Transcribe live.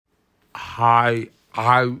Hi,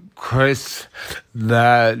 I'm Chris,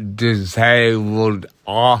 the disabled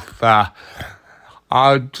author.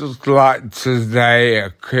 I'd just like to say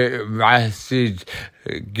a quick message,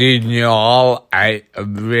 giving you all a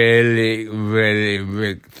really, really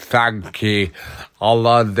big thank you. All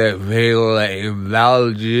of the people in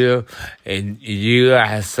Belgium, in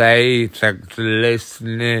USA, thanks for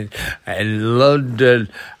listening, in London,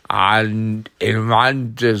 and in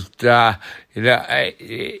Manchester.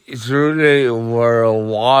 It's really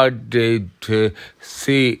rewarding to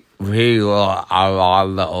see people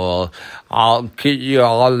around the world. I'll keep you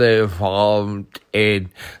all informed in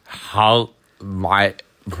how my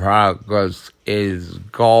progress is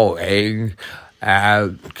going.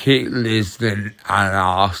 Keep listening, and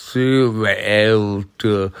I'll soon be able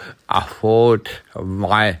to afford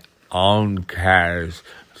my own cars.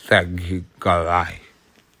 Thank you. Goodbye.